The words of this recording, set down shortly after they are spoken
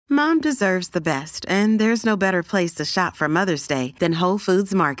Mom deserves the best, and there's no better place to shop for Mother's Day than Whole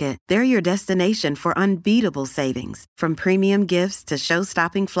Foods Market. They're your destination for unbeatable savings, from premium gifts to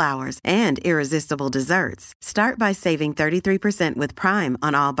show-stopping flowers and irresistible desserts. Start by saving 33% with Prime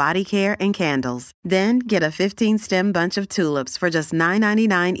on all body care and candles. Then get a 15-stem bunch of tulips for just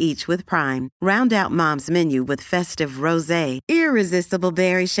 $9.99 each with Prime. Round out Mom's menu with festive rosé, irresistible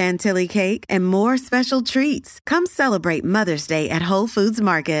berry chantilly cake, and more special treats. Come celebrate Mother's Day at Whole Foods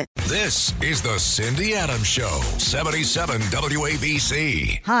Market. This is the Cindy Adams Show, 77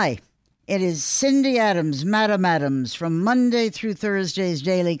 WABC. Hi, it is Cindy Adams, Madam Adams, from Monday through Thursday's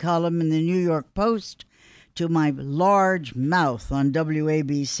daily column in the New York Post to my large mouth on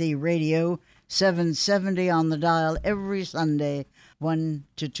WABC Radio, 770 on the dial every Sunday, 1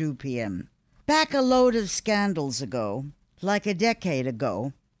 to 2 p.m. Back a load of scandals ago, like a decade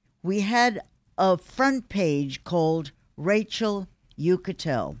ago, we had a front page called Rachel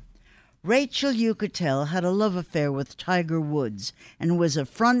Uchitel. Rachel Uchitel had a love affair with Tiger Woods and was a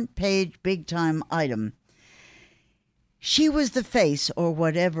front page big-time item. She was the face, or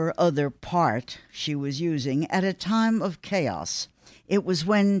whatever other part she was using, at a time of chaos. It was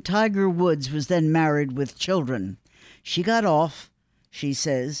when Tiger Woods was then married with children. She got off, she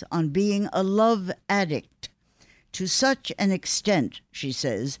says, on being a love addict, to such an extent, she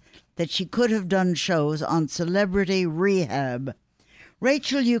says, that she could have done shows on Celebrity Rehab.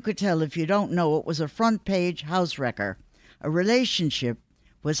 Rachel Uchitel, if you don't know it, was a front-page housewrecker. A relationship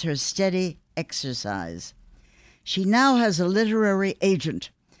was her steady exercise. She now has a literary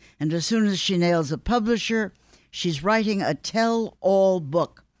agent, and as soon as she nails a publisher, she's writing a tell-all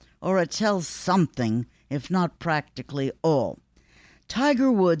book, or a tell-something, if not practically all.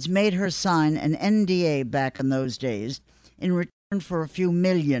 Tiger Woods made her sign an NDA back in those days in return for a few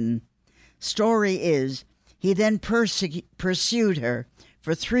million. Story is, he then pursued her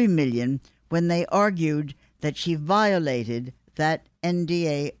for $3 million when they argued that she violated that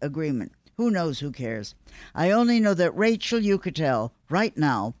NDA agreement. Who knows, who cares? I only know that Rachel Uchitel, right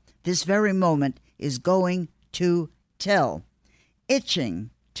now, this very moment, is going to tell.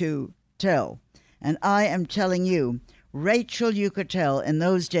 Itching to tell. And I am telling you, Rachel Uchitel in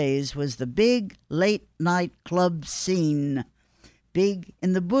those days was the big late-night club scene, big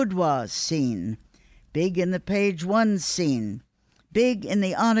in the boudoir scene, big in the page one scene, big in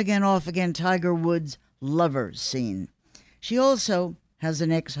the on-again, off-again Tiger Woods lover scene. She also has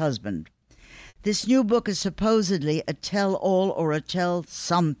an ex-husband. This new book is supposedly a tell-all or a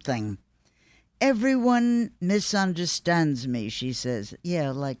tell-something. Everyone misunderstands me, she says.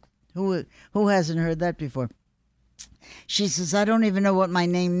 Yeah, like, who hasn't heard that before? She says, I don't even know what my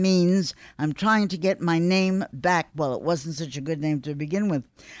name means. I'm trying to get my name back. Well, it wasn't such a good name to begin with.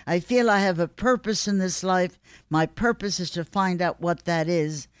 I feel I have a purpose in this life. My purpose is to find out what that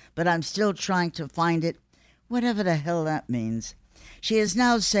is, but I'm still trying to find it, whatever the hell that means. She is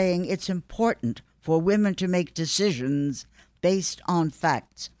now saying it's important for women to make decisions based on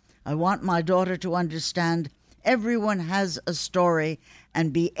facts. I want my daughter to understand everyone has a story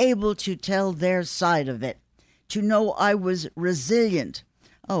and be able to tell their side of it. To know I was resilient.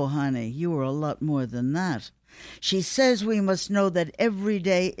 Oh, honey, you were a lot more than that. She says we must know that every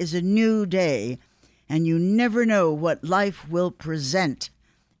day is a new day, and you never know what life will present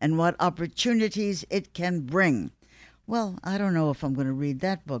and what opportunities it can bring. Well, I don't know if I'm going to read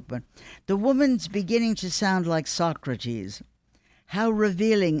that book, but the woman's beginning to sound like Socrates. How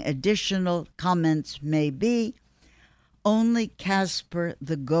revealing additional comments may be, only Casper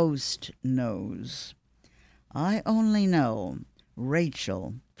the Ghost knows. I only know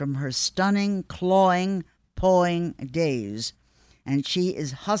Rachel from her stunning, clawing, pawing days, and she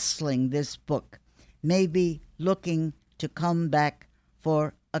is hustling this book, maybe looking to come back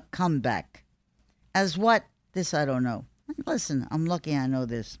for a comeback. As what? This I don't know. Listen, I'm lucky I know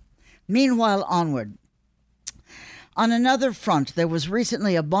this. Meanwhile, onward. On another front, there was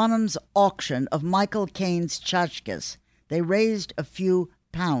recently a Bonhams auction of Michael Caine's tchotchkes. They raised a few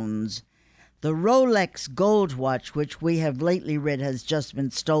pounds. The Rolex gold watch, which we have lately read has just been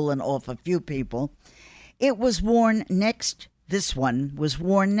stolen off a few people, this one was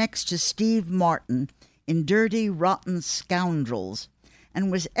worn next to Steve Martin in Dirty Rotten Scoundrels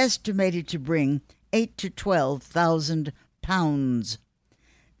and was estimated to bring 8,000 to 12,000 pounds.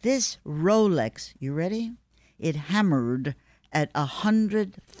 This Rolex, you ready? It hammered at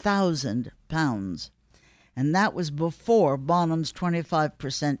 100,000 pounds. And that was before Bonham's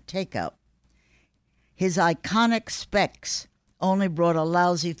 25% takeout. His iconic specs only brought a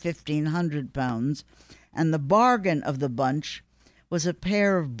lousy 1,500 pounds, and the bargain of the bunch was a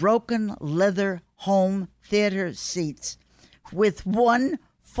pair of broken leather home theater seats with one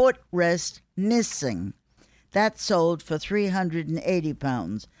footrest missing. That sold for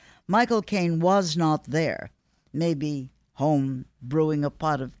 £380. Michael Caine was not there. Maybe home brewing a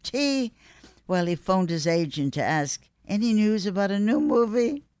pot of tea while he phoned his agent to ask, any news about a new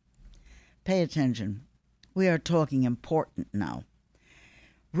movie? Pay attention. We are talking important now.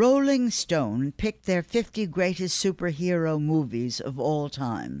 Rolling Stone picked their 50 greatest superhero movies of all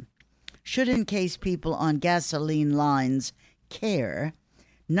time. Should, in case people on gasoline lines care,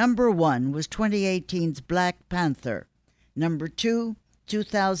 number 1 was 2018's Black Panther. Number 2,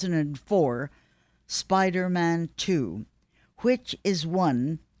 2004, Spider-Man 2, which is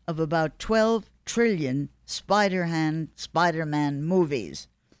one of about 12 trillion Spider-Man movies.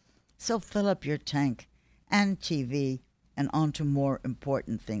 So fill up your tank and TV and on to more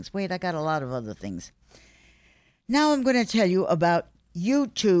important things. Wait, I got a lot of other things. Now I'm going to tell you about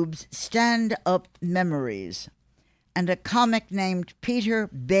YouTube's stand-up memories and a comic named Peter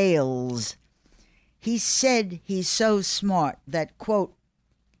Bales. He said he's so smart that, quote,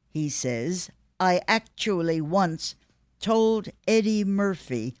 he says, I actually once told Eddie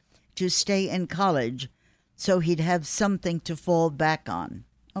Murphy to stay in college so he'd have something to fall back on.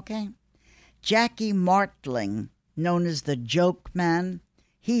 Okay? Jackie Martling, known as the Joke Man,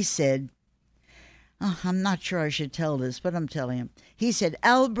 he said, I'm not sure I should tell this, but I'm telling him. He said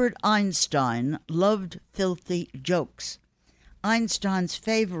Albert Einstein loved filthy jokes. Einstein's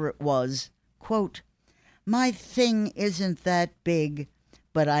favorite was, quote, my thing isn't that big,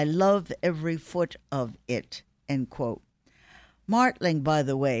 but I love every foot of it, end quote. Martling, by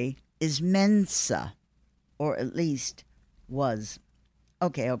the way, is Mensa, or at least was.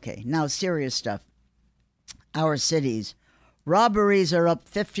 Okay, now serious stuff. Our cities. Robberies are up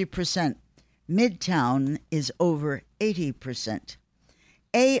 50%. Midtown is over 80%.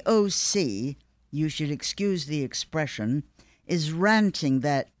 AOC, you should excuse the expression, is ranting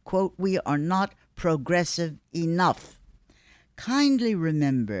that, quote, we are not progressive enough. Kindly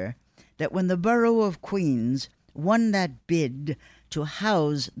remember that when the borough of Queens won that bid to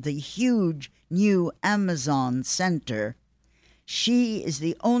house the huge new Amazon Center, she is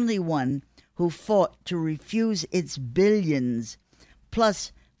the only one who fought to refuse its billions,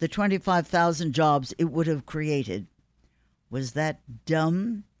 plus the 25,000 jobs it would have created. Was that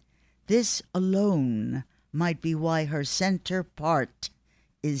dumb? This alone might be why her center part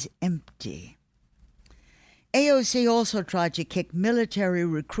is empty. AOC also tried to kick military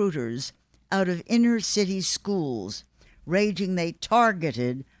recruiters out of inner city schools, raging they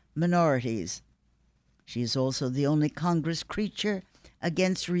targeted minorities. She is also the only Congress creature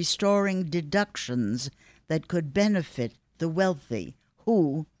against restoring deductions that could benefit the wealthy,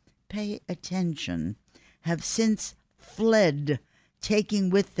 who, pay attention, have since fled, taking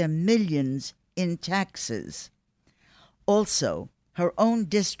with them millions in taxes. Also, her own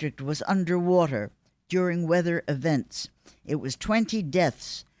district was underwater during weather events. It was 20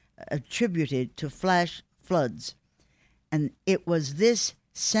 deaths attributed to flash floods. And it was this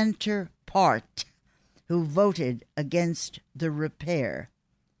center part who voted against the repair.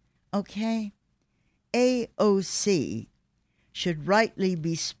 Okay? AOC should rightly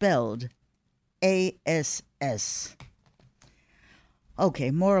be spelled ASS.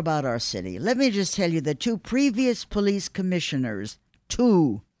 Okay, more about our city. Let me just tell you the two previous police commissioners,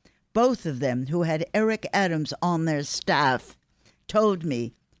 both of them who had Eric Adams on their staff, told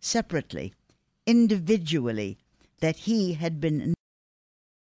me separately, individually, that he had been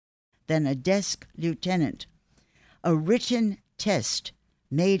than a desk lieutenant. A written test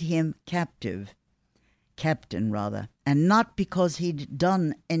made him captain, and not because he'd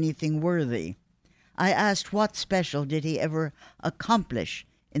done anything worthy. I asked what special did he ever accomplish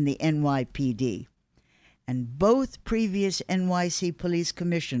in the NYPD. And both previous NYC police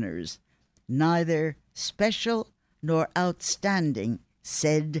commissioners, neither special nor outstanding,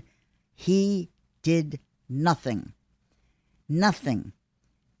 said he did nothing. Nothing.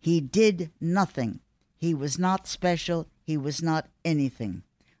 He did nothing. He was not special. He was not anything.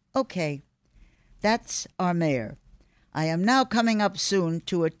 Okay, that's our mayor. I am now coming up soon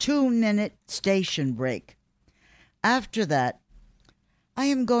to a 2-minute station break. After that, I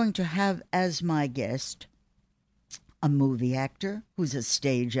am going to have as my guest a movie actor who's a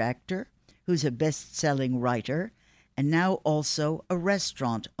stage actor, who's a best-selling writer, and now also a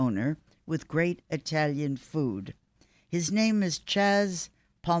restaurant owner with great Italian food. His name is Chaz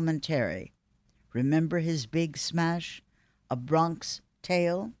Palminteri. Remember his big smash, A Bronx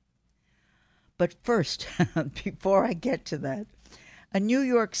Tale? But first, before I get to that, a New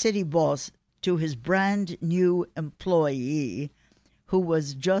York City boss to his brand new employee who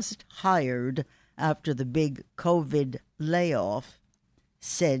was just hired after the big COVID layoff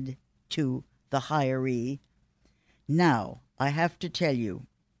said to the hiree, "Now, I have to tell you,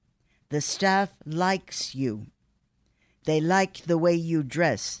 the staff likes you. They like the way you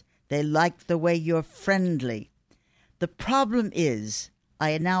dress. They like the way you're friendly. The problem is,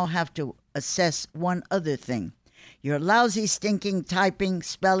 I now have to assess one other thing. Your lousy, stinking typing,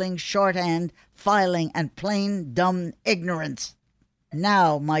 spelling, shorthand, filing, and plain dumb ignorance.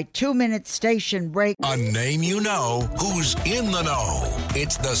 Now, my 2-minute station break." A name you know who's in the know.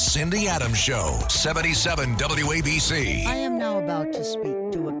 It's the Cindy Adams Show, 77 WABC. I am now about to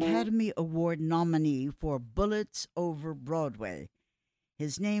speak to Academy Award nominee for Bullets Over Broadway.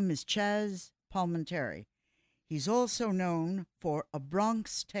 His name is Chazz Palminteri. He's also known for A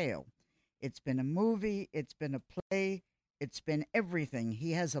Bronx Tale. It's been a movie, it's been a play, it's been everything.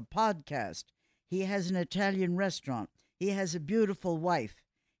 He has a podcast. He has an Italian restaurant. He has a beautiful wife.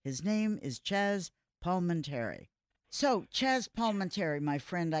 His name is Chazz Palminteri. So, Chazz Palminteri, my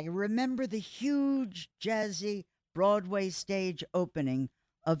friend, I remember the huge, jazzy Broadway stage opening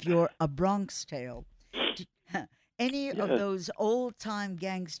of your A Bronx Tale. Any of those old-time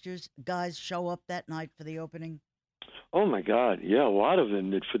gangsters guys show up that night for the opening? Oh my God, yeah, a lot of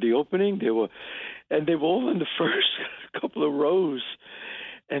them did for the opening. They were all in the first couple of rows,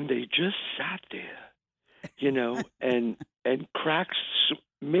 and they just sat there, and cracked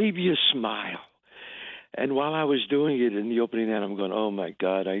maybe a smile. And while I was doing it in the opening night, I'm going, oh my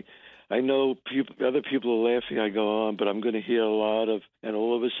God, I know other people are laughing. I go on, but I'm going to hear a lot of. And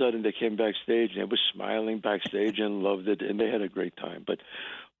all of a sudden, they came backstage and they were smiling backstage and loved it, and they had a great time. But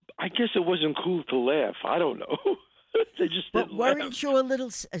I guess it wasn't cool to laugh. I don't know. They just didn't laugh. Weren't you a little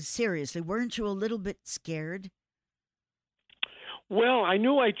seriously? Weren't you a little bit scared? Well, I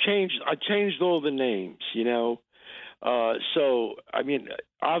knew I changed all the names, So, I mean,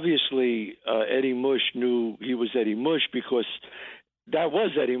 obviously, Eddie Mush knew he was Eddie Mush because that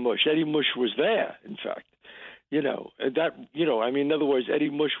was Eddie Mush. Eddie Mush was there, in fact. In other words, Eddie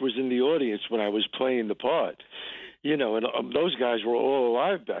Mush was in the audience when I was playing the part. And those guys were all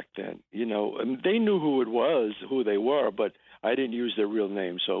alive back then, and they knew who it was, who they were, but I didn't use their real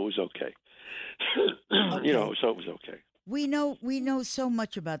name, so it was okay. So it was okay. We know so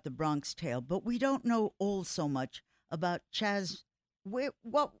much about the Bronx Tale, but we don't know all so much about Chazz.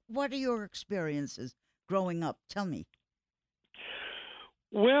 What are your experiences growing up? Tell me.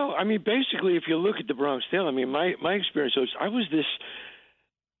 Well, I mean, basically, if you look at the Bronx Tale, I mean, my experience was I was this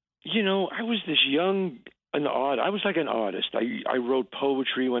young I was like an artist. I wrote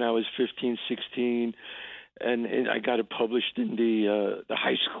poetry when I was 15, 16, and I got it published in the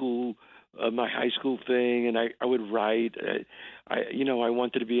high school, my high school thing, and I would write. I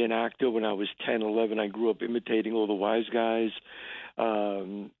wanted to be an actor when I was 10, 11. I grew up imitating all the wise guys.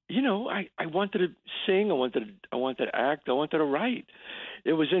 I wanted to sing. I wanted to act. I wanted to write.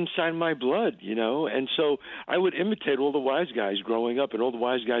 It was inside my blood, and so I would imitate all the wise guys growing up, and all the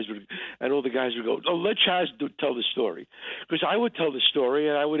guys would go, "Oh, let Chazz tell the story," because I would tell the story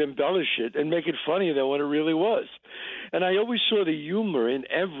and I would embellish it and make it funnier than what it really was, and I always saw the humor in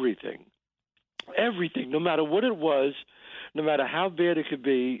everything, no matter what it was, no matter how bad it could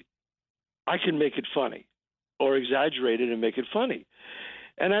be, I can make it funny, or exaggerate it and make it funny.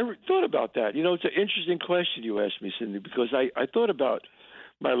 And I thought about that. It's an interesting question you asked me, Cindy, because I thought about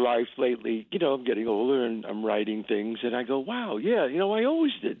my life lately. I'm getting older and I'm writing things, and I go, wow, yeah, I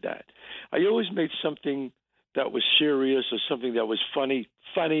always did that. I always made something that was serious or something that was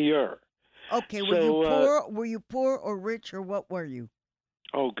funnier. Okay, were you poor? Were you poor or rich, or what were you?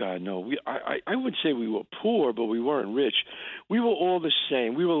 Oh God, no. I would say we were poor, but we weren't rich. We were all the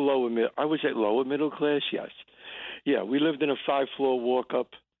same. We were lower middle. I would say lower middle class. Yes, yeah. We lived in a 5-floor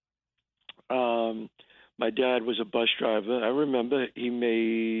walk-up. My dad was a bus driver. I remember he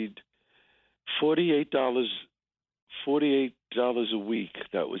made $48 a week.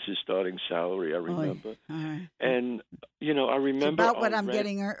 That was his starting salary. I remember. All right. And I remember it's about what I'm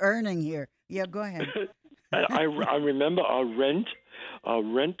earning here. Yeah, go ahead. I remember our rent. I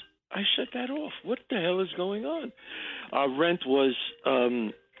shut that off. What the hell is going on? Our rent was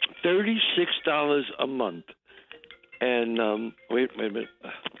 $36 a month. And wait a minute.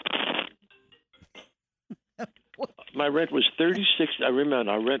 My rent was $36. I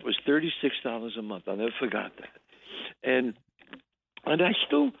remember our rent was $36 a month. I'll never forgot that. And I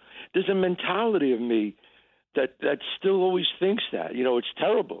still, there's a mentality of me that still always thinks that. It's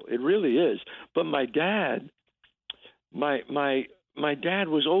terrible. It really is. But my dad, my dad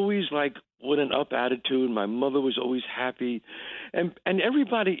was always like with an up attitude. My mother was always happy, and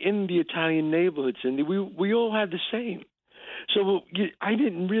everybody in the Italian neighborhood, Cindy, we all had the same. So I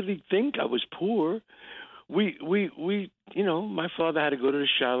didn't really think I was poor. my father had to go to the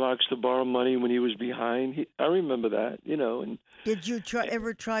Shylocks to borrow money when he was behind. I remember that, and Did you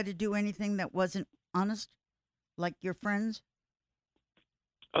ever try to do anything that wasn't honest, like your friends?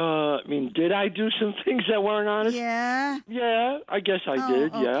 Did I do some things that weren't honest? Yeah. Yeah, I guess I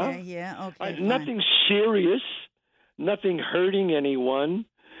did. Okay, yeah. Okay. Fine. Nothing serious, nothing hurting anyone,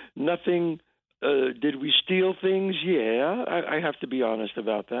 nothing. Did we steal things? Yeah, I have to be honest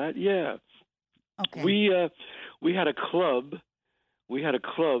about that. Yeah. Okay. We had a club. We had a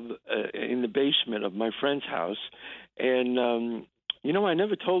club in the basement of my friend's house, and I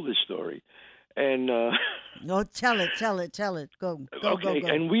never told this story. And no, tell it. Go. Okay, go.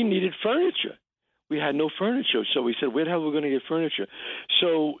 And we needed furniture. We had no furniture, so we said, "Where the hell are we going to get furniture?"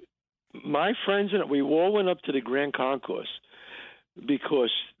 So my friends and we all went up to the Grand Concourse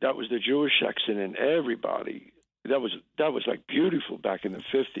because that was the Jewish section, and everybody. That was like beautiful back in the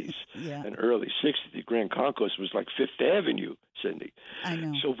 50s and early 60s. The Grand Concourse was like Fifth Avenue, Cindy. I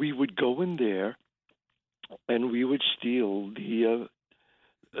know. So we would go in there, and we would steal the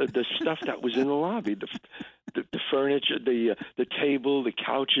stuff that was in the lobby, the furniture, the table, the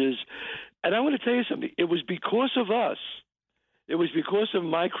couches. And I want to tell you something. It was because of us. It was because of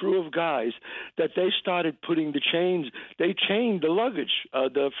my crew of guys that they started putting the chains. They chained the luggage,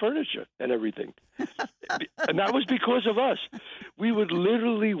 the furniture, and everything. And that was because of us. We would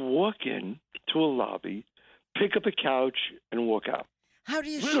literally walk in to a lobby, pick up a couch, and walk out. How do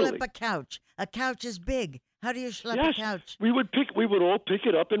you Literally. schlep a couch? A couch is big. How do you schlep Yes, a couch? we would all pick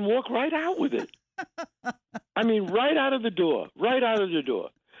it up and walk right out with it. Right out of the door. Right out of the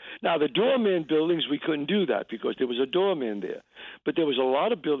door. Now, the doorman buildings, we couldn't do that because there was a doorman there. But there was a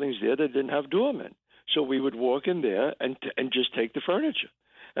lot of buildings there that didn't have doormen. So we would walk in there and just take the furniture.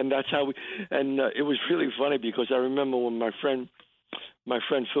 And that's how it was really funny because I remember when my friend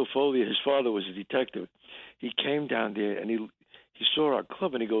Phil Foley, his father was a detective, he came down there and he saw our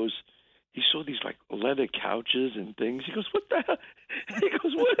club and he saw these like leather couches and things. He goes, "What the hell?" He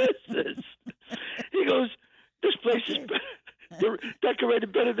goes, "What is this?" He goes, "This place is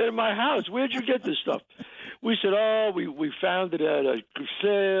decorated better than my house. Where'd you get this stuff?" We said, "Oh, we found it at a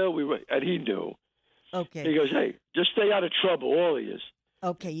sale." And he knew. Okay. He goes, "Hey, just stay out of trouble, all of you."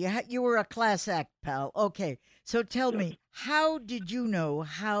 Okay, you were a class act, pal. Okay, so tell me, how did you know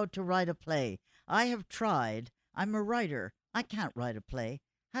how to write a play? I have tried. I'm a writer. I can't write a play.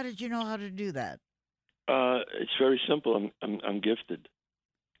 How did you know how to do that? It's very simple. I'm gifted.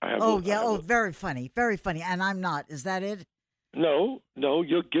 Very funny, very funny. And I'm not. Is that it? No,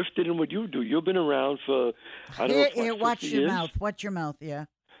 you're gifted in what you do. You've been around for, I don't know, Here, watch your years. mouth. Watch your mouth, yeah.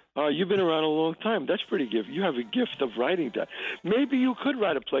 You've been around a long time. That's pretty gift. You have a gift of writing that. Maybe you could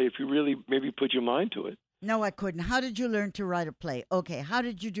write a play if you really maybe put your mind to it. No, I couldn't. How did you learn to write a play? Okay, how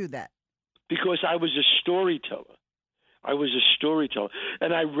did you do that? Because I was a storyteller.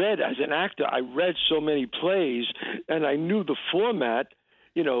 And I read, as an actor, I read so many plays, and I knew the format,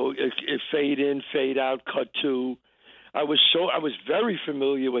 if fade in, fade out, cut to. I was very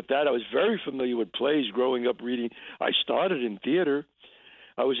familiar with that. I was very familiar with plays growing up reading. I started in theater.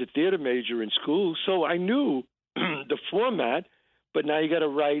 I was a theater major in school, so I knew the format, but now you got to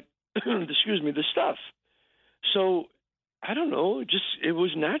write, the stuff. So, I don't know, it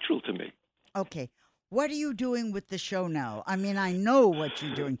was natural to me. Okay. What are you doing with the show now? I know what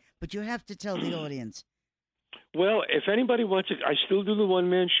you're doing, but you have to tell the audience. Well, if anybody wants to, I still do the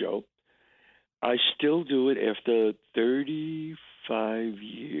one-man show. I still do it after 35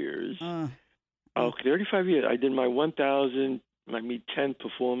 years. 35 years. I did my 10th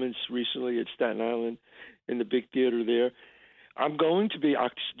performance recently at Staten Island in the big theater there. I'm going to be,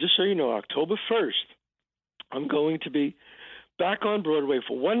 just so you know, October 1st, I'm going to be back on Broadway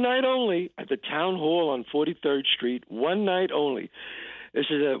for one night only at the Town Hall on 43rd Street, one night only. This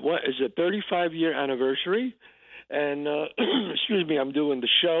is a 35-year anniversary. And, I'm doing the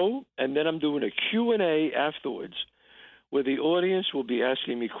show, and then I'm doing a Q&A afterwards where the audience will be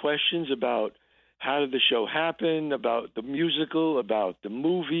asking me questions about how did the show happen, about the musical, about the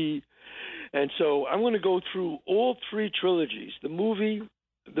movie. And so I'm going to go through all three trilogies, the movie,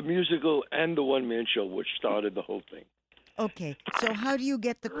 the musical, and the one-man show, which started the whole thing. Okay, so how do you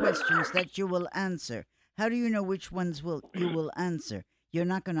get the questions that you will answer? How do you know which ones you will answer? You're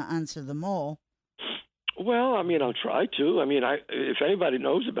not going to answer them all. Well, I'll try to. If anybody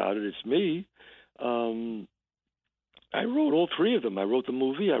knows about it, it's me. I wrote all three of them. I wrote the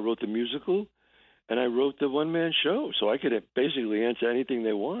movie, I wrote the musical, and I wrote the one-man show. So I could basically answer anything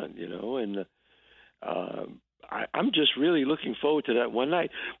they want, and I'm just really looking forward to that one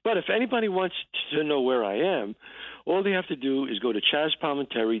night. But if anybody wants to know where I am, all they have to do is go to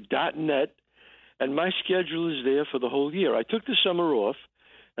ChazPalminteri.net, And my schedule is there for the whole year. I took the summer off,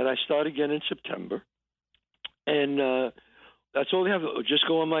 and I start again in September. And that's all you have. Just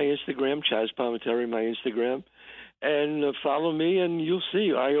go on my Instagram, Chaz Palminteri, my Instagram, and follow me, and you'll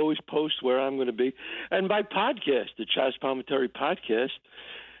see. I always post where I'm going to be. And my podcast, the Chaz Palminteri podcast,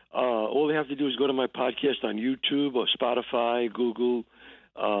 all they have to do is go to my podcast on YouTube or Spotify, Google,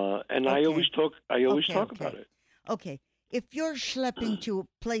 and I always talk about it. Okay. If you're schlepping to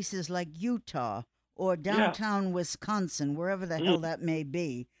places like Utah or downtown Wisconsin, wherever the hell that may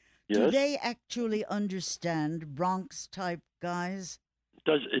be, do they actually understand Bronx-type guys?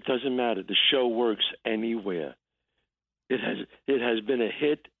 It doesn't matter. The show works anywhere. It has been a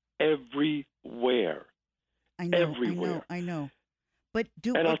hit everywhere. I know. Everywhere. I know. But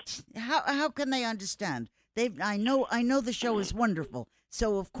how can they understand? I know the show is wonderful,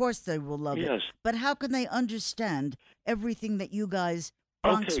 so of course they will love it. But how can they understand everything that you guys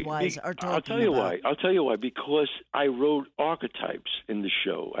Bronx-wise are talking about? I'll tell you why. Because I wrote archetypes in the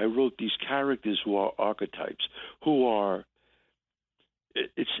show. I wrote these characters who are archetypes, who are.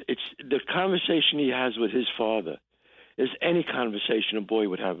 It's the conversation he has with his father is any conversation a boy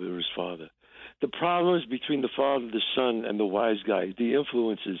would have with his father. The problems between the father, the son, and the wise guy, the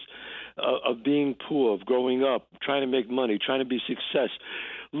influences of being poor, of growing up, trying to make money, trying to be success,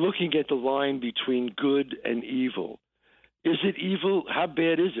 looking at the line between good and evil. Is it evil? How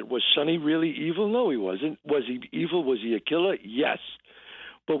bad is it? Was Sonny really evil? No, he wasn't. Was he evil? Was he a killer? Yes.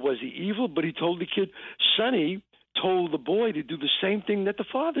 But was he evil? But he told the kid, Sonny told the boy to do the same thing that the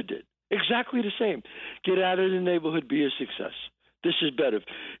father did. Exactly the same. Get out of the neighborhood, be a success. This is better.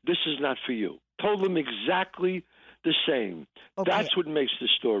 This is not for you. Told them exactly the same. Okay. That's what makes the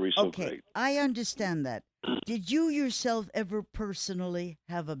story so great. I understand that. Did you yourself ever personally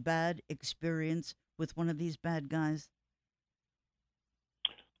have a bad experience with one of these bad guys?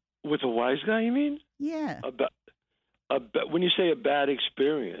 With a wise guy, you mean? Yeah. When you say a bad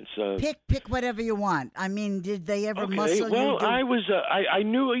experience, pick whatever you want. I mean, did they ever muscle you? Well, I was. I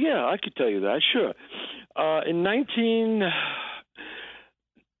knew. Yeah, I could tell you that. Sure.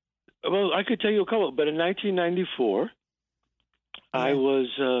 Well, I could tell you a couple, but in 1994, I was.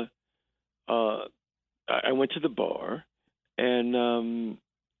 I went to the bar, and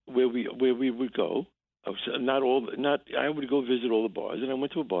where we would go. I would go visit all the bars, and I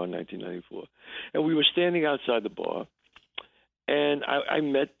went to a bar in 1994, and we were standing outside the bar, and I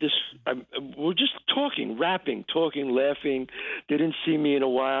met this. We're just talking, rapping, talking, laughing. They didn't see me in a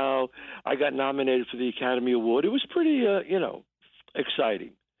while. I got nominated for the Academy Award. It was pretty,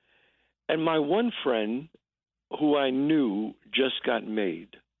 exciting. And my one friend, who I knew, just got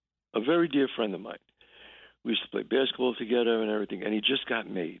made. A very dear friend of mine. We used to play basketball together and everything, and he just got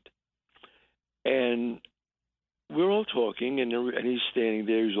made. And we're all talking, and he's standing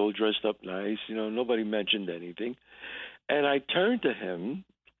there. He's all dressed up nice. Nobody mentioned anything. And I turned to him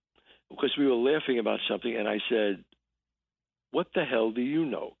because we were laughing about something, and I said, "What the hell do you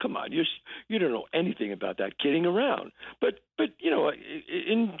know? Come on, you don't know anything about that. Kidding around." But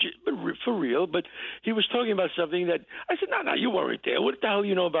for real. But he was talking about something that I said, "No, you weren't there. What the hell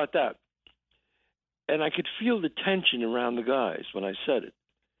you know about that?" And I could feel the tension around the guys when I said it.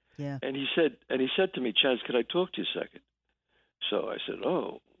 Yeah. And he said to me, "Chaz, could I talk to you a second?" So I said,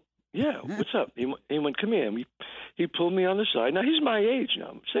 "Oh, yeah, what's up?" He went, "Come here." He pulled me on the side. Now, he's my age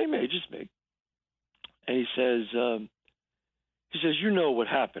now, same age as me. And he says, "You know what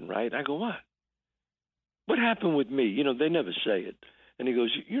happened, right?" I go, "What? What happened with me?" They never say it. And he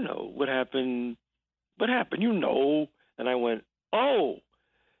goes, "You know what happened? What happened? You know." And I went, "Oh,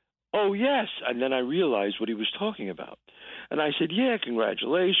 yes." And then I realized what he was talking about. And I said, "Yeah,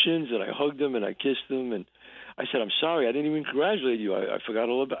 congratulations." And I hugged him and I kissed him. And I said, "I'm sorry, I didn't even congratulate you. I forgot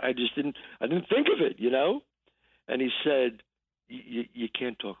all about it. I didn't think of it, And he said, you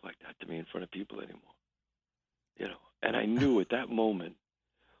can't talk like that to me in front of people anymore. And I knew at that moment,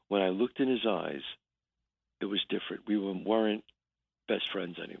 when I looked in his eyes, it was different. We weren't best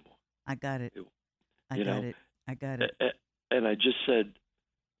friends anymore. I got it. I got it. And I just said,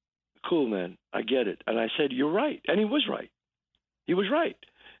 "Cool, man. I get it." And I said, "You're right." And he was right. He was right.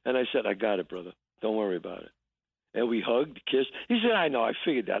 And I said, "I got it, brother. Don't worry about it." And we hugged, kissed. He said, "I know. I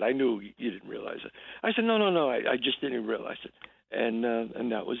figured that. I knew you didn't realize it." I said, No. I just didn't realize it." And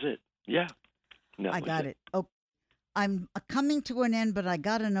that was it. Yeah. I got it. Oh, I'm coming to an end, but I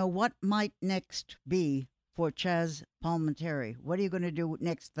got to know what might next be for Chaz Palminteri. What are you going to do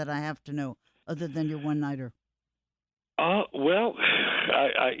next that I have to know, other than your one-nighter? Well,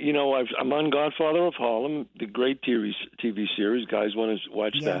 I'm on Godfather of Harlem, the great TV series. Guys want to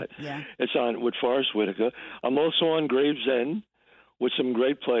watch that. Yeah. It's on with Forrest Whitaker. I'm also on Gravesend with some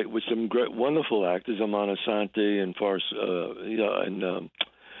great, wonderful actors, Amana Santi and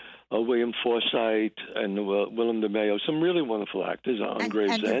William Forsythe and Willem DeMeo, some really wonderful actors on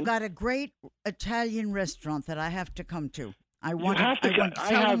Gravesend. And you've got a great Italian restaurant that I have to come to. I have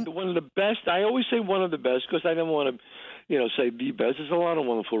one of the best. I always say one of the best because I don't want to, say the best. There's a lot of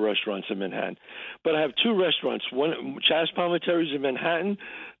wonderful restaurants in Manhattan, but I have two restaurants. One, Chaz Palminteri's in Manhattan,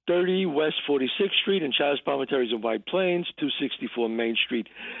 30 West 46th Street, and Chaz Palminteri's in White Plains, 264 Main Street.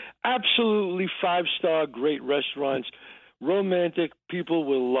 Absolutely 5-star, great restaurants. Romantic. People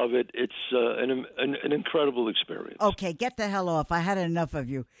will love it. It's an incredible experience. Okay, get the hell off. I had enough of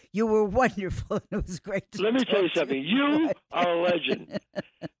you. You were wonderful. It was great to Let me tell you something. You are a legend.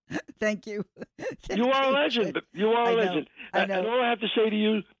 Thank you. You are a legend. You are a legend. I know. And all I have to say to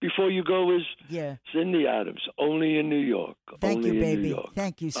you before you go is, Cindy Adams, only in New York. Thank you, baby. New York.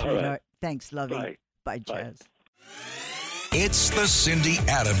 Thank you, sweetheart. Right. Thanks, lovey. Bye, Chaz. It's the Cindy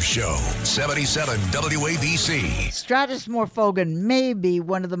Adams Show, 77 WABC. Stratus Morphogen may be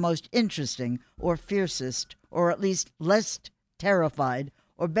one of the most interesting or fiercest, or at least less terrified,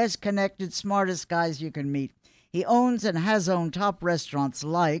 or best connected, smartest guys you can meet. He owns and has owned top restaurants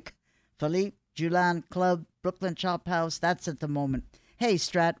like Philippe, Julian Club, Brooklyn Chop House. That's at the moment. Hey,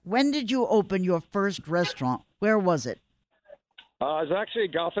 Strat, when did you open your first restaurant? Where was it? It was actually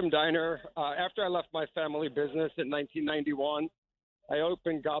Gotham Diner. After I left my family business in 1991, I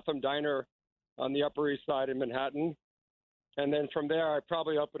opened Gotham Diner on the Upper East Side in Manhattan. And then from there, I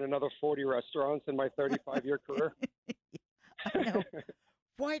probably opened another 40 restaurants in my 35-year career. I know.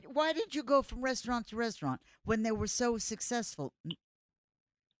 Why did you go from restaurant to restaurant when they were so successful?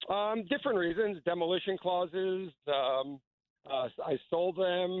 Different reasons. Demolition clauses. I sold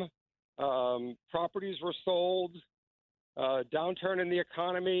them. Properties were sold. Downturn in the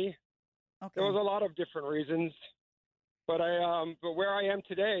economy. Okay. There was a lot of different reasons, but where I am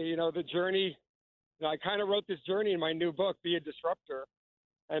today, the journey. I kind of wrote this journey in my new book, Be a Disruptor,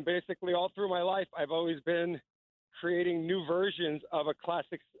 and basically all through my life, I've always been creating new versions of a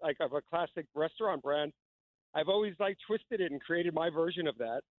classic restaurant brand. I've always twisted it and created my version of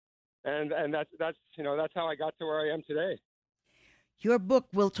that, and that's how I got to where I am today. Your book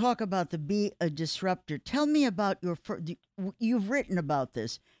will talk about the Be a Disruptor. Tell me about you've written about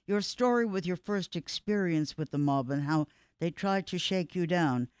this, your story with your first experience with the mob and how they tried to shake you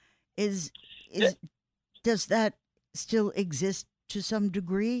down. Does that still exist to some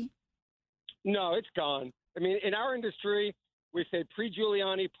degree? No, it's gone. I mean, in our industry, we say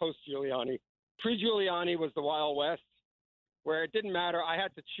pre-Giuliani, post-Giuliani. Pre-Giuliani was the Wild West, where it didn't matter. I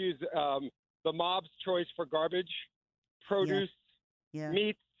had to choose the mob's choice for garbage, produce,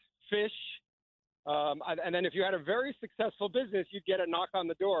 meat, fish. And then if you had a very successful business, you'd get a knock on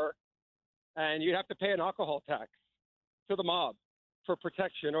the door and you'd have to pay an alcohol tax to the mob for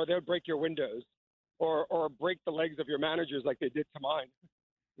protection, or they would break your windows or break the legs of your managers like they did to mine.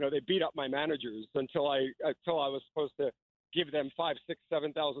 They beat up my managers until I was supposed to give them $5,000,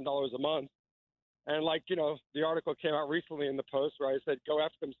 $6,000, $7,000 a month. And the article came out recently in the Post where I said, go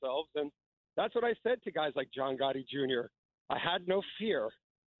F themselves. And that's what I said to guys like John Gotti Jr. I had no fear,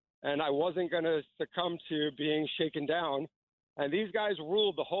 and I wasn't going to succumb to being shaken down. And these guys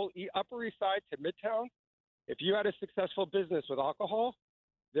ruled the whole Upper East Side to Midtown. If you had a successful business with alcohol,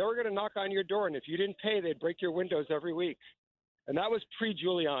 they were going to knock on your door, and if you didn't pay, they'd break your windows every week. And that was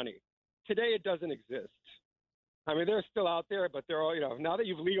pre-Giuliani. Today, it doesn't exist. I mean, they're still out there, but they're all, now that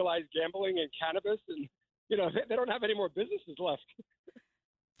you've legalized gambling and cannabis, and, they don't have any more businesses left.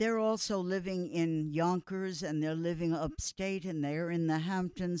 They're also living in Yonkers, and they're living upstate, and they're in the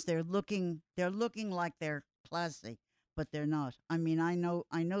Hamptons. They're looking like they're classy, but they're not. I mean, I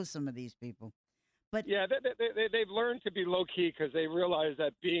know some of these people. But yeah, they've learned to be low-key because they realize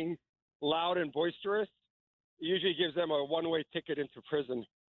that being loud and boisterous usually gives them a one-way ticket into prison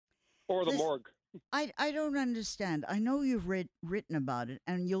or the morgue. I don't understand. I know you've written about it,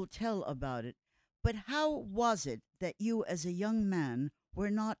 and you'll tell about it, but how was it that you, as a young man, were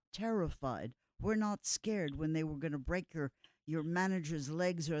not terrified, were not scared when they were going to break your manager's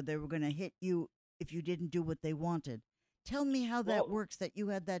legs or they were going to hit you if you didn't do what they wanted? Tell me how that works, that you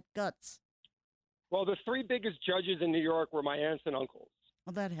had that guts. Well, the three biggest judges in New York were my aunts and uncles.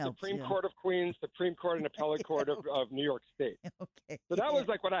 Well, that helps. Supreme Court of Queens, Supreme Court and Appellate Court of New York State. Okay. So that was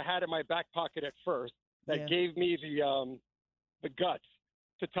what I had in my back pocket at first that gave me the guts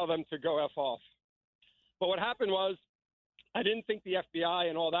to tell them to go F off. But what happened was I didn't think the FBI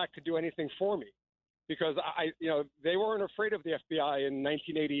and all that could do anything for me because they weren't afraid of the FBI in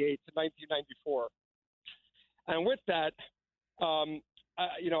 1988 to 1994. And with that,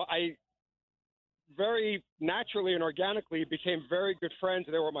 very naturally and organically became very good friends.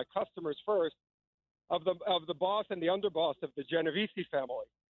 They were my customers first of the boss and the underboss of the Genovese family.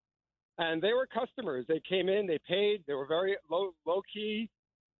 And they were customers. They came in, they paid, they were very low key.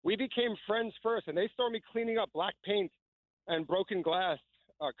 We became friends first, and they saw me cleaning up black paint and broken glass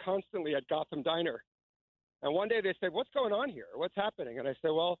constantly at Gotham Diner. And one day they said, "What's going on here? What's happening?" And I said,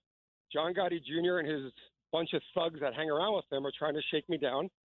 "Well, John Gotti Jr. and his bunch of thugs that hang around with him are trying to shake me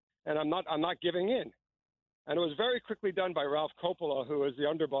down, and I'm not giving in." And it was very quickly done by Ralph Coppola, who was the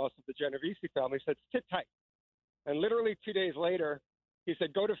underboss of the Genovese family. He said, "Sit tight." And literally 2 days later, he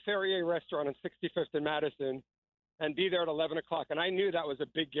said, "Go to Ferrier Restaurant on 65th and Madison and be there at 11 o'clock. And I knew that was a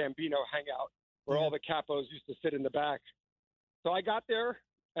big Gambino hangout where all the capos used to sit in the back. So I got there,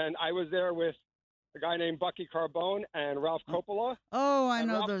 and I was there with a guy named Bucky Carbone and Ralph Coppola. Oh, I and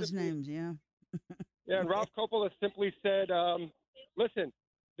know Ralph those names, yeah. Yeah, and Ralph Coppola simply said, "Listen,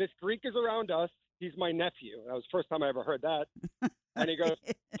 this Greek is around us. He's my nephew." That was the first time I ever heard that. And he goes,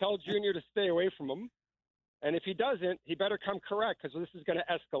 "Tell Junior to stay away from him. And if he doesn't, he better come correct because this is going to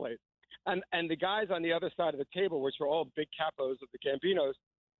escalate." And the guys on the other side of the table, which were all big capos of the Gambinos,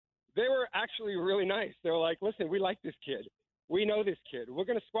 they were actually really nice. They were like, "Listen, we like this kid. We know this kid. We're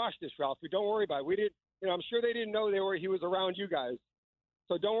going to squash this, Ralph. We don't worry about it. We didn't, I'm sure they didn't know he was around you guys.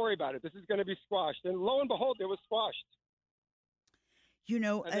 So don't worry about it. This is going to be squashed." And lo and behold, it was squashed.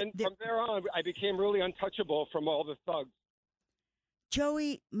 And then from there on, I became really untouchable from all the thugs.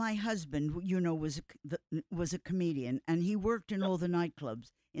 Joey, my husband, was a comedian, and he worked in all the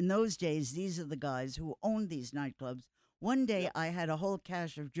nightclubs. In those days, these are the guys who owned these nightclubs. One day, I had a whole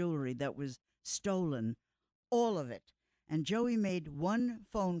cache of jewelry that was stolen, all of it. And Joey made one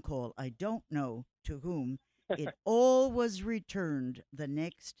phone call, I don't know to whom. It all was returned the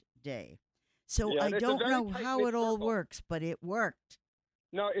next day. So I don't know how it all works, but it worked.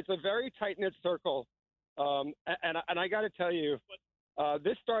 No, it's a very tight-knit circle. And I got to tell you,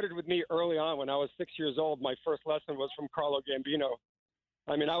 this started with me early on when I was 6 years old. My first lesson was from Carlo Gambino.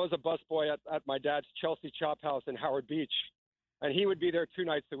 I mean, I was a busboy at my dad's Chelsea Chop House in Howard Beach, and he would be there 2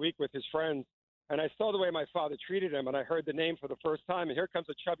 nights a week with his friends. And I saw the way my father treated him, and I heard the name for the first time. And here comes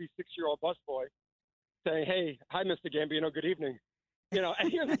a chubby 6-year-old busboy saying, "Hey, hi, Mr. Gambino, good evening."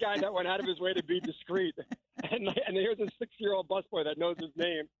 And here's a guy that went out of his way to be discreet. And here's a 6-year-old busboy that knows his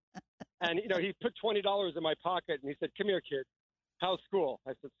name. And, he put $20 in my pocket, and he said, "Come here, kid. How's school?"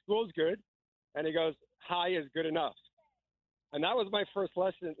 I said, "School's good." And he goes, "High is good enough." And that was my first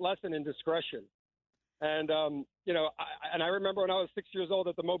lesson in discretion. And, I remember when I was 6 years old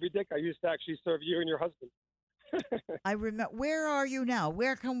at the Moby Dick, I used to actually serve you and your husband. I remember. Where are you now?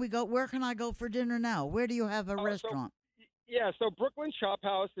 Where can we go? Where can I go for dinner now? Where do you have a restaurant? So Brooklyn Chop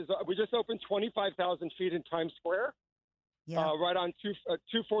House we just opened 25,000 feet in Times Square. Yeah. Right on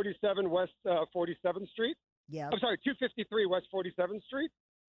 247 West 47th Street. Yeah. I'm sorry, 253 West 47th Street.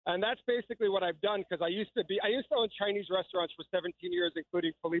 And that's basically what I've done because I used to own Chinese restaurants for 17 years,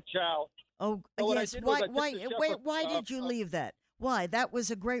 including Philippe Chow. Oh, so yes. Why did you leave that? Why? That was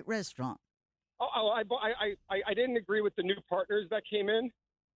a great restaurant. I didn't agree with the new partners that came in,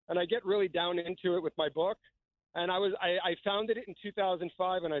 and I get really down into it with my book. And I founded it in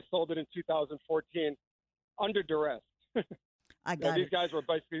 2005, and I sold it in 2014 under duress. I got it.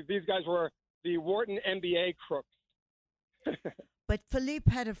 These guys were the Wharton MBA crooks. But Philippe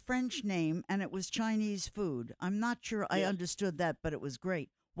had a French name, and it was Chinese food. I'm not sure I understood that, but it was great.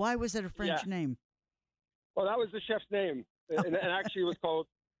 Why was it a French name? Well, that was the chef's name, and actually it was called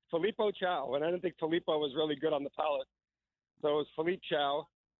Filippo Chow, and I didn't think Filippo was really good on the palate. So it was Philippe Chow.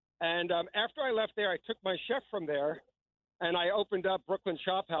 And after I left there, I took my chef from there, and I opened up Brooklyn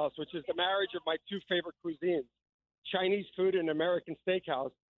Chop House, which is the marriage of my 2 favorite cuisines, Chinese food and American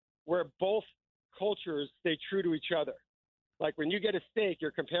steakhouse, where both cultures stay true to each other. Like when you get a steak,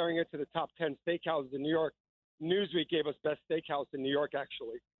 you're comparing it to the top 10 steakhouses in New York. Newsweek gave us best steakhouse in New York,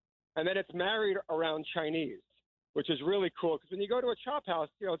 actually. And then it's married around Chinese, which is really cool. Because when you go to a chop house,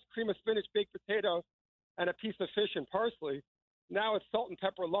 it's cream of spinach, baked potato, and a piece of fish and parsley. Now it's salt and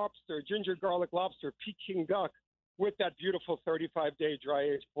pepper lobster, ginger garlic lobster, Peking duck, with that beautiful 35-day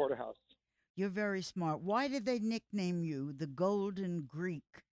dry-aged porterhouse. You're very smart. Why did they nickname you the Golden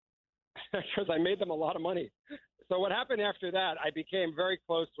Greek? Because I made them a lot of money. So what happened after that, I became very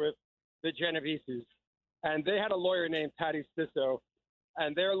close with the Genoveses. And they had a lawyer named Patty Stisso.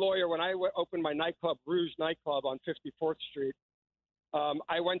 And their lawyer, when I opened my nightclub, Rouge Nightclub on 54th Street,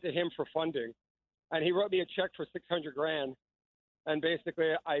 I went to him for funding. And he wrote me a check for $600,000. And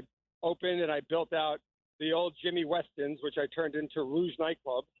basically, I opened and I built out the old Jimmy Weston's, which I turned into Rouge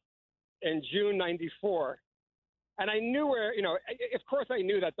Nightclub, in June '94. And I knew where, of course I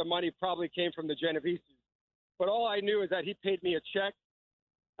knew that the money probably came from the Genoveses. But all I knew is that he paid me a check,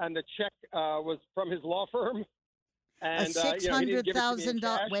 and the check was from his law firm. And, a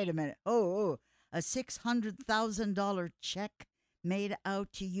 $600,000. Wait a minute. A $600,000 check made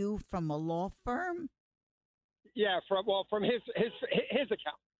out to you from a law firm? Yeah, from his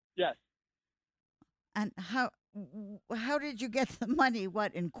account. Yes. And how did you get the money?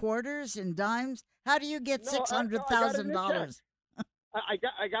 What, in quarters, in dimes? How do you get $600,000?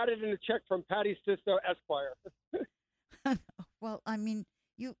 I got it in a check from Patty Sisto Esquire. Well, I mean,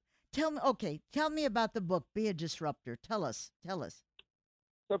 you tell me about the book, Be a Disruptor. Tell us.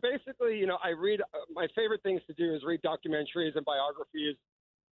 So basically, I read, my favorite things to do is read documentaries and biographies.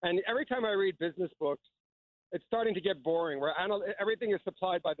 And every time I read business books, it's starting to get boring, where everything is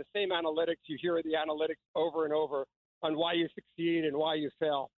supplied by the same analytics. You hear the analytics over and over on why you succeed and why you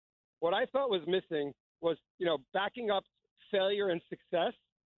fail. What I thought was missing was, backing up failure and success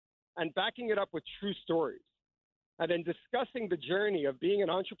and backing it up with true stories. And then discussing the journey of being an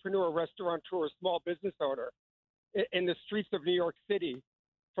entrepreneur, restaurateur, small business owner in the streets of New York City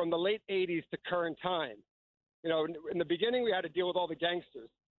from the late 80s to current time. In the beginning, we had to deal with all the gangsters.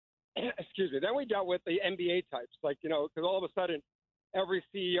 Excuse me. Then we dealt with the MBA types, because all of a sudden, every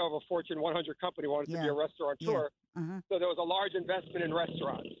CEO of a Fortune 100 company wanted to be a restaurateur. Yeah. Uh-huh. So there was a large investment in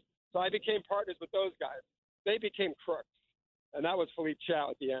restaurants. So I became partners with those guys. They became crooks. And that was Philippe Chow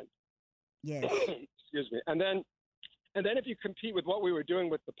at the end. Yes. Excuse me. And then if you compete with what we were doing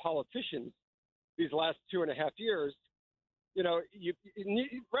with the politicians these last 2.5 years,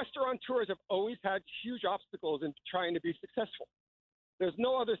 restaurateurs have always had huge obstacles in trying to be successful. There's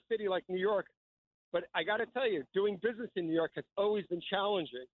no other city like New York, but I got to tell you, doing business in New York has always been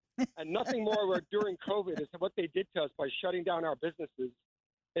challenging, and nothing more where during COVID is what they did to us by shutting down our businesses.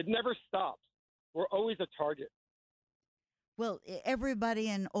 It never stops. We're always a target. Well, everybody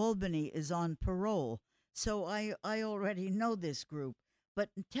in Albany is on parole, so I already know this group. But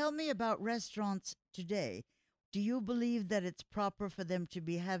tell me about restaurants today. Do you believe that it's proper for them to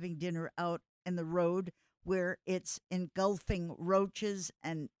be having dinner out in the road where it's engulfing roaches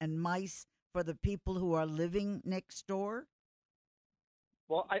and mice for the people who are living next door?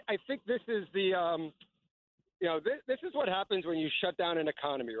 Well, I think this is this is what happens when you shut down an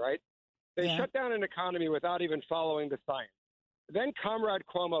economy, right? They shut down an economy without even following the science. Then Comrade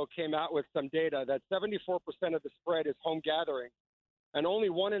Cuomo came out with some data that 74% of the spread is home gathering and only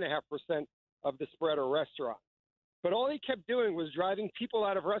 1.5% of the spread are restaurants. But all he kept doing was driving people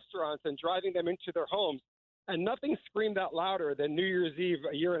out of restaurants and driving them into their homes. And nothing screamed out louder than New Year's Eve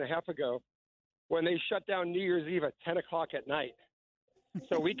a year and a half ago when they shut down New Year's Eve at 10 o'clock at night.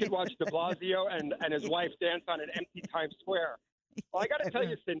 So we could watch de Blasio and his wife dance on an empty Times Square. Well, I got to tell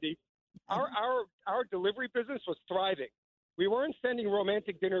you, Cindy, our delivery business was thriving. We weren't sending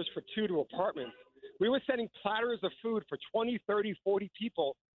romantic dinners for 2 to apartments. We were sending platters of food for 20, 30, 40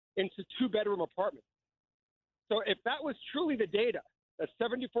 people into 2-bedroom apartments. So if that was truly the data, that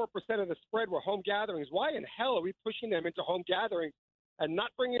 74% of the spread were home gatherings, why in hell are we pushing them into home gatherings and not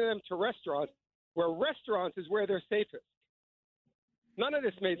bringing them to restaurants, where restaurants is where they're safest? None of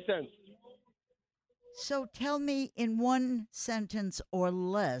this made sense. So tell me in one sentence or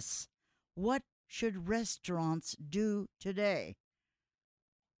less, what should restaurants do today?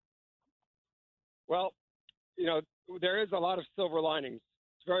 Well, there is a lot of silver linings.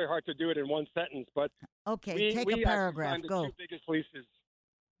 It's very hard to do it in one sentence, but okay, take a paragraph. Go. The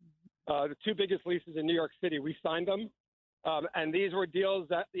two biggest leases in New York City. We signed them, and these were deals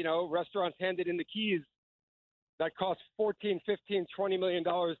that restaurants handed in the keys that cost $14, $15, $20 million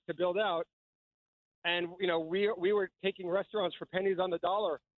to build out, and we were taking restaurants for pennies on the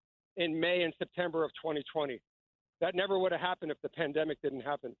dollar in May and September of 2020. That never would have happened if the pandemic didn't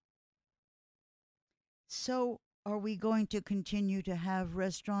happen. So are we going to continue to have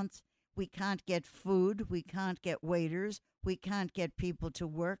restaurants? We can't get food. We can't get waiters. We can't get people to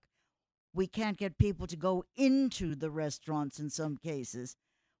work. We can't get people to go into the restaurants in some cases.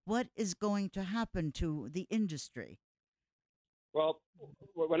 What is going to happen to the industry? Well,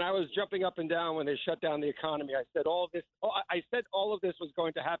 when I was jumping up and down when they shut down the economy, I said all of this was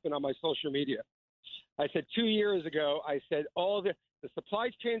going to happen on my social media. I said 2 years ago, I said all the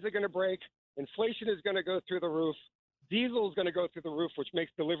supply chains are going to break. Inflation is going to go through the roof. Diesel is going to go through the roof, which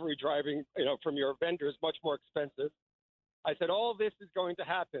makes delivery driving, from your vendors much more expensive. I said all this is going to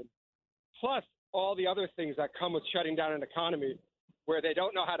happen, plus all the other things that come with shutting down an economy, where they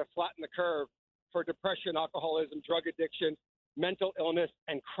don't know how to flatten the curve for depression, alcoholism, drug addiction, mental illness,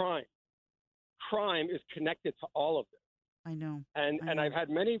 and crime. Crime is connected to all of this. I know. And I've had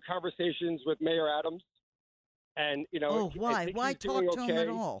many conversations with Mayor Adams And, why? I think Why he's doing talk to him at okay.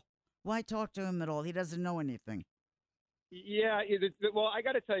 all? Why talk to him at all? He doesn't know anything. Yeah, well, I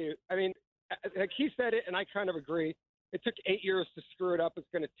got to tell you, I mean, like he said it, and I kind of agree. It took 8 years to screw it up. It's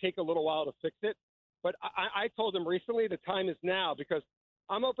going to take a little while to fix it. But I told him recently the time is now because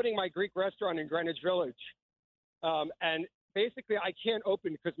I'm opening my Greek restaurant in Greenwich Village. And basically, I can't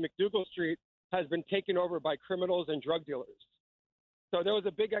open because McDougal Street has been taken over by criminals and drug dealers. So there was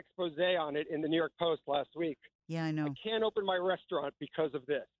a big expose on it in the New York Post last week. Yeah, I know. I can't open my restaurant because of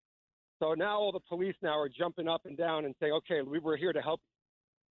this. So now all the police now are jumping up and down and saying, okay, we were here to help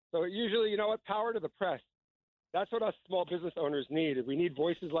you. So usually, you know what? Power to the press. That's what us small business owners need. We need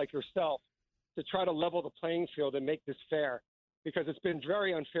voices like yourself to try to level the playing field and make this fair because it's been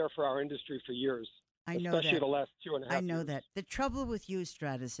very unfair for our industry for years. I know especially that. the last 2.5 years. I know that. The trouble with you,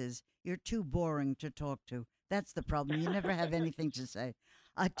 Stratus, is you're too boring to talk to. That's the problem. You never have anything to say.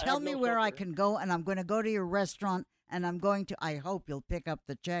 Tell me where I can go, and I'm going to go to your restaurant, and I hope you'll pick up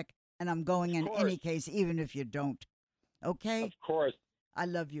the check, and I'm going in any case, even if you don't. Okay? Of course. I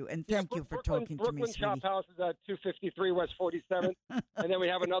love you, and thank you for talking to me, Brooklyn Chop sweetie. House is at 253 West 47th, and then we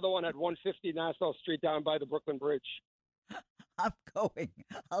have another one at 150 Nassau Street down by the Brooklyn Bridge. I'm going.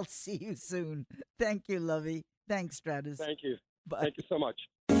 I'll see you soon. Thank you, lovey. Thanks, Stratus. Thank you. Bye. Thank you so much.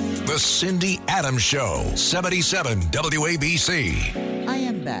 The Cindy Adams Show, 77 WABC. I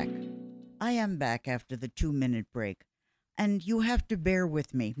am back. I am back after the 2-minute break. And you have to bear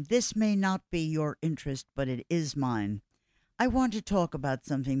with me. This may not be your interest, but it is mine. I want to talk about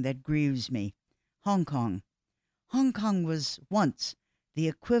something that grieves me. Hong Kong. Hong Kong was once the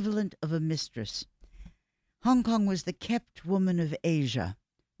equivalent of a mistress. Hong Kong was the kept woman of Asia.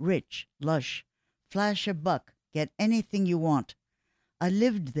 Rich, lush, flash a buck, get anything you want. I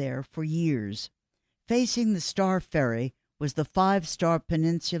lived there for years. Facing the Star Ferry was the 5-star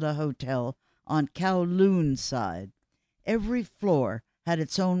Peninsula Hotel on Kowloon's side. Every floor had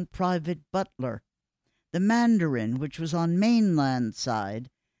its own private butler. The Mandarin, which was on mainland side,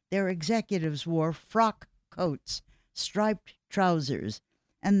 their executives wore frock coats, striped trousers,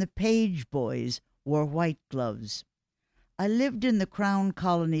 and the page boys wore white gloves. I lived in the Crown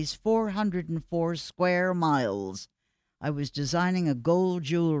Colony's 404 square miles. I was designing a gold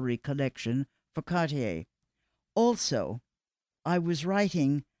jewelry collection for Cartier. Also, I was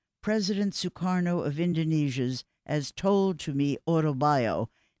writing President Sukarno of Indonesia's As Told to Me autobio.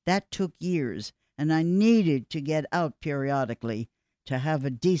 That took years, and I needed to get out periodically to have a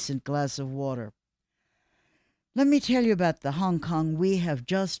decent glass of water. Let me tell you about the Hong Kong we have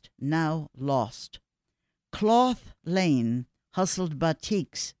just now lost. Cloth Lane hustled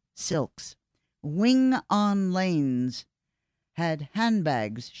batiks, silks. Wing-on lanes had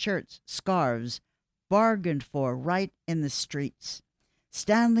handbags, shirts, scarves, bargained for right in the streets.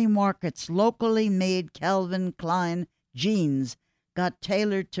 Stanley Market's locally made Calvin Klein jeans got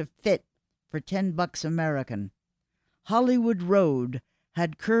tailored to fit for $10 American. Hollywood Road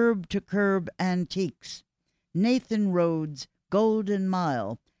had curb-to-curb antiques. Nathan Road's Golden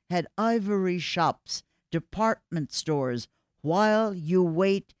Mile had ivory shops, department stores, while you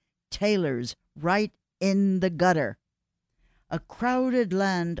wait tailors right in the gutter. A crowded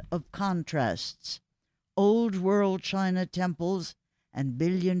land of contrasts, old world China temples and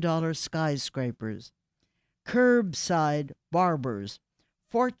billion-dollar skyscrapers, curbside barbers,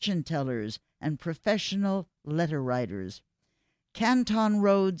 fortune tellers, and professional letter writers. Canton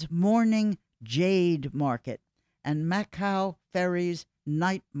Road's morning jade market and Macau Ferry's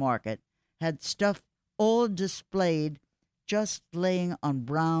night market had stuff all displayed, just laying on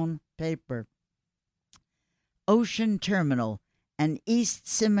brown paper. Ocean Terminal and East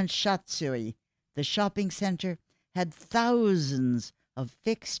Simonshatsui, the shopping center, had thousands of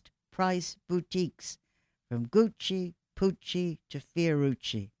fixed-price boutiques, from Gucci, Pucci to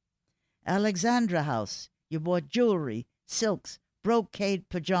Fiorucci. Alexandra House, you bought jewelry, silks, brocade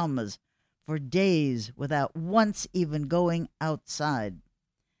pajamas for days without once even going outside.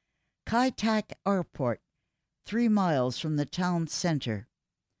 Kai Tak Airport, 3 miles from the town center.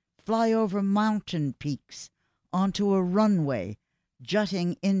 Fly over mountain peaks onto a runway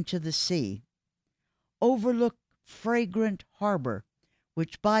jutting into the sea. Overlook fragrant harbor,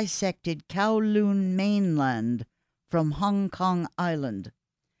 which bisected Kowloon mainland from Hong Kong Island.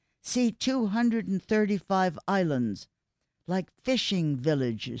 See 235 islands, like fishing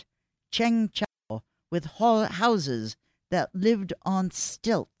villages, Cheng Chao, with houses that lived on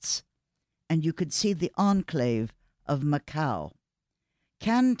stilts, and you could see the enclave of Macau.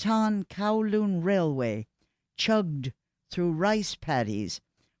 Canton Kowloon Railway chugged through rice paddies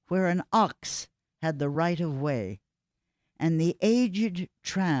where an ox had the right of way, and the aged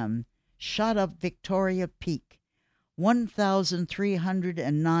tram shot up Victoria Peak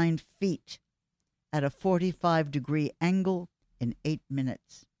 1,309 feet at a 45-degree angle in 8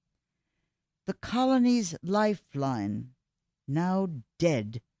 minutes. The colony's lifeline, now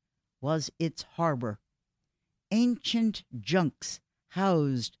dead, was its harbor. Ancient junks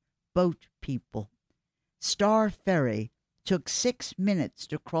housed boat people. Star Ferry took 6 minutes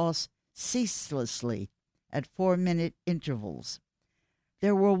to cross ceaselessly at 4-minute intervals.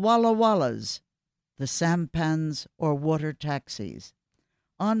 There were Walla Wallas, the sampans or water taxis.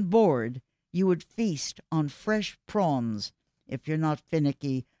 On board, you would feast on fresh prawns if you're not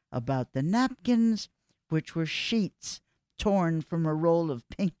finicky about the napkins, which were sheets torn from a roll of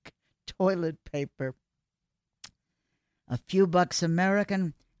pink toilet paper. A few bucks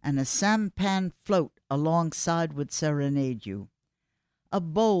American and a sampan float alongside would serenade you. A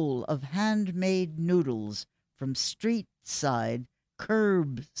bowl of handmade noodles from street-side,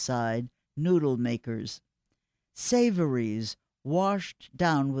 curbside noodle makers. Savories washed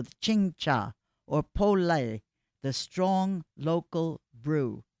down with chingcha or polai, the strong local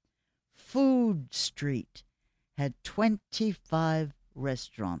brew. Food Street had 25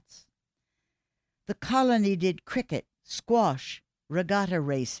 restaurants. The colony did cricket, squash, regatta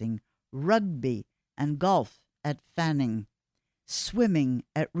racing, rugby, and golf at Fanning, swimming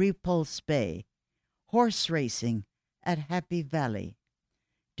at Repulse Bay, horse racing at Happy Valley.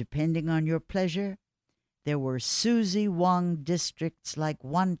 Depending on your pleasure, there were Susie Wong districts like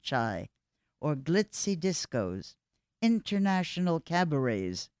Wan Chai or glitzy discos, international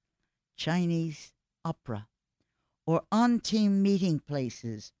cabarets, Chinese opera, or on-team meeting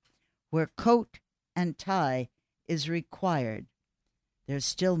places where coat and tie is required. There's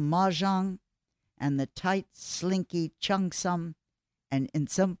still mahjong and the tight, slinky cheongsam, and in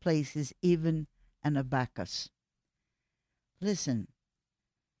some places even an abacus. Listen,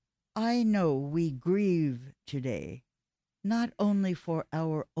 I know we grieve today, not only for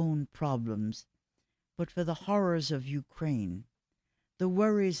our own problems, but for the horrors of Ukraine, the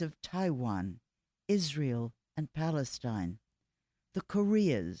worries of Taiwan, Israel, and Palestine, the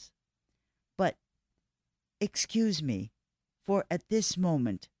Koreas. But, excuse me, for at this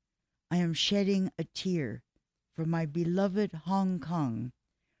moment I am shedding a tear for my beloved Hong Kong,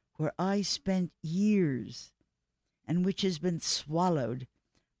 where I spent years, and which has been swallowed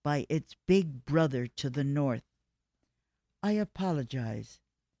by its big brother to the north. I apologize,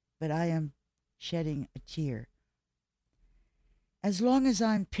 but I am shedding a tear. As long as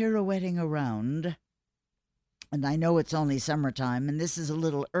I'm pirouetting around, and I know it's only summertime, and this is a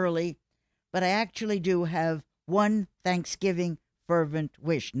little early, but I actually do have one Thanksgiving fervent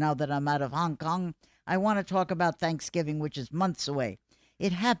wish. Now that I'm out of Hong Kong, I want to talk about Thanksgiving, which is months away.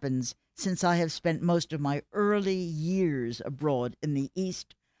 It happens since I have spent most of my early years abroad in the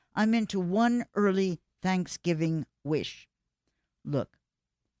East. I'm into one early Thanksgiving wish. Look,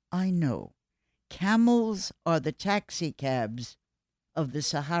 I know camels are the taxi cabs of the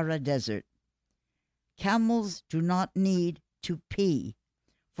Sahara Desert. Camels do not need to pee.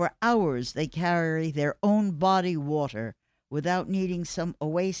 For hours they carry their own body water without needing some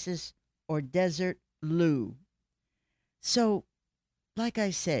oasis or desert loo. So, like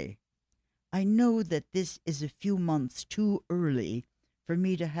I say, I know that this is a few months too early for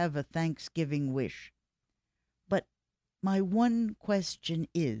me to have a Thanksgiving wish. But my one question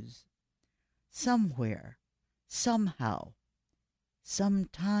is, somewhere, somehow,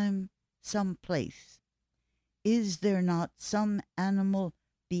 sometime, someplace, is there not some animal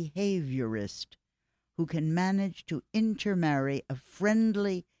behaviorist who can manage to intermarry a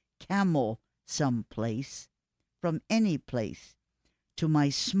friendly camel someplace from any place to my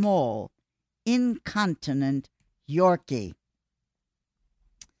small, incontinent Yorkie?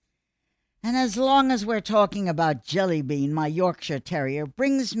 And as long as we're talking about Jelly Bean, my Yorkshire Terrier,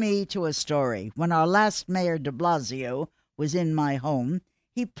 brings me to a story. When our last Mayor de Blasio was in my home,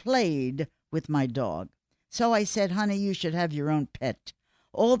 he played with my dog. So I said, honey, you should have your own pet.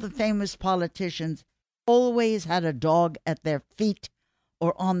 All the famous politicians always had a dog at their feet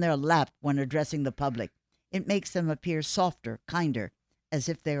or on their lap when addressing the public. It makes them appear softer, kinder, as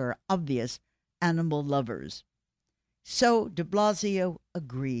if they are obvious animal lovers. So de Blasio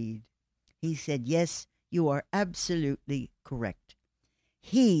agreed. He said, yes, you are absolutely correct.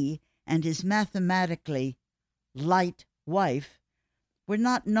 He and his mathematically light wife were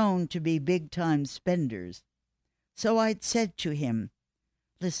not known to be big-time spenders. So I'd said to him,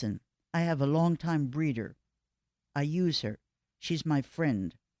 listen, I have a long-time breeder. I use her. She's my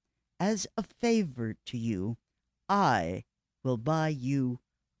friend. As a favor to you, I will buy you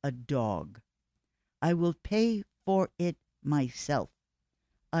a dog. I will pay for it myself.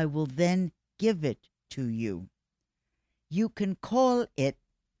 I will then give it to you. You can call it,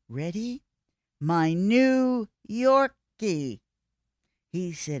 ready? My New Yorkie.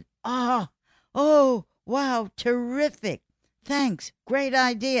 He said, oh, wow, terrific. Thanks, great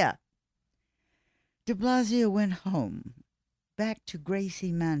idea. De Blasio went home, back to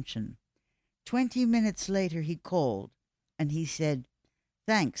Gracie Mansion. 20 minutes later he called, and he said,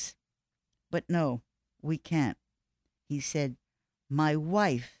 thanks, but no, we can't. He said, my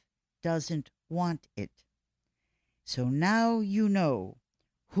wife doesn't want it. So now you know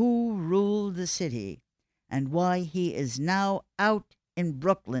who ruled the city and why he is now out in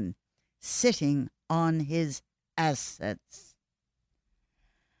Brooklyn sitting on his assets.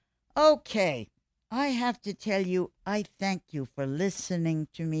 Okay, I have to tell you, I thank you for listening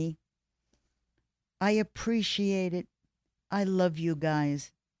to me. I appreciate it. I love you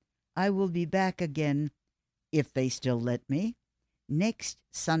guys. I will be back again, if they still let me, next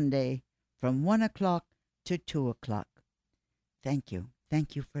Sunday from 1 o'clock to 2 o'clock. Thank you.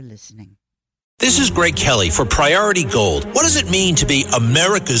 Thank you for listening. This is Greg Kelly for Priority Gold. What does it mean to be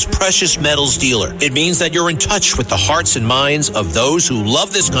America's precious metals dealer? It means that you're in touch with the hearts and minds of those who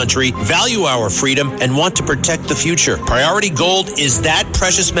love this country, value our freedom, and want to protect the future. Priority Gold is that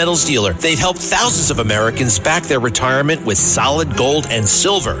precious metals dealer. They've helped thousands of Americans back their retirement with solid gold and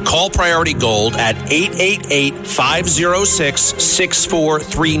silver. Call Priority Gold at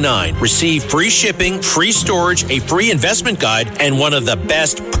 888-506-6439. Receive free shipping, free storage, a free investment guide, and one of the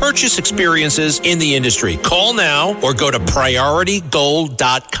best purchase experiences in the industry. Call now or go to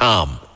PriorityGold.com.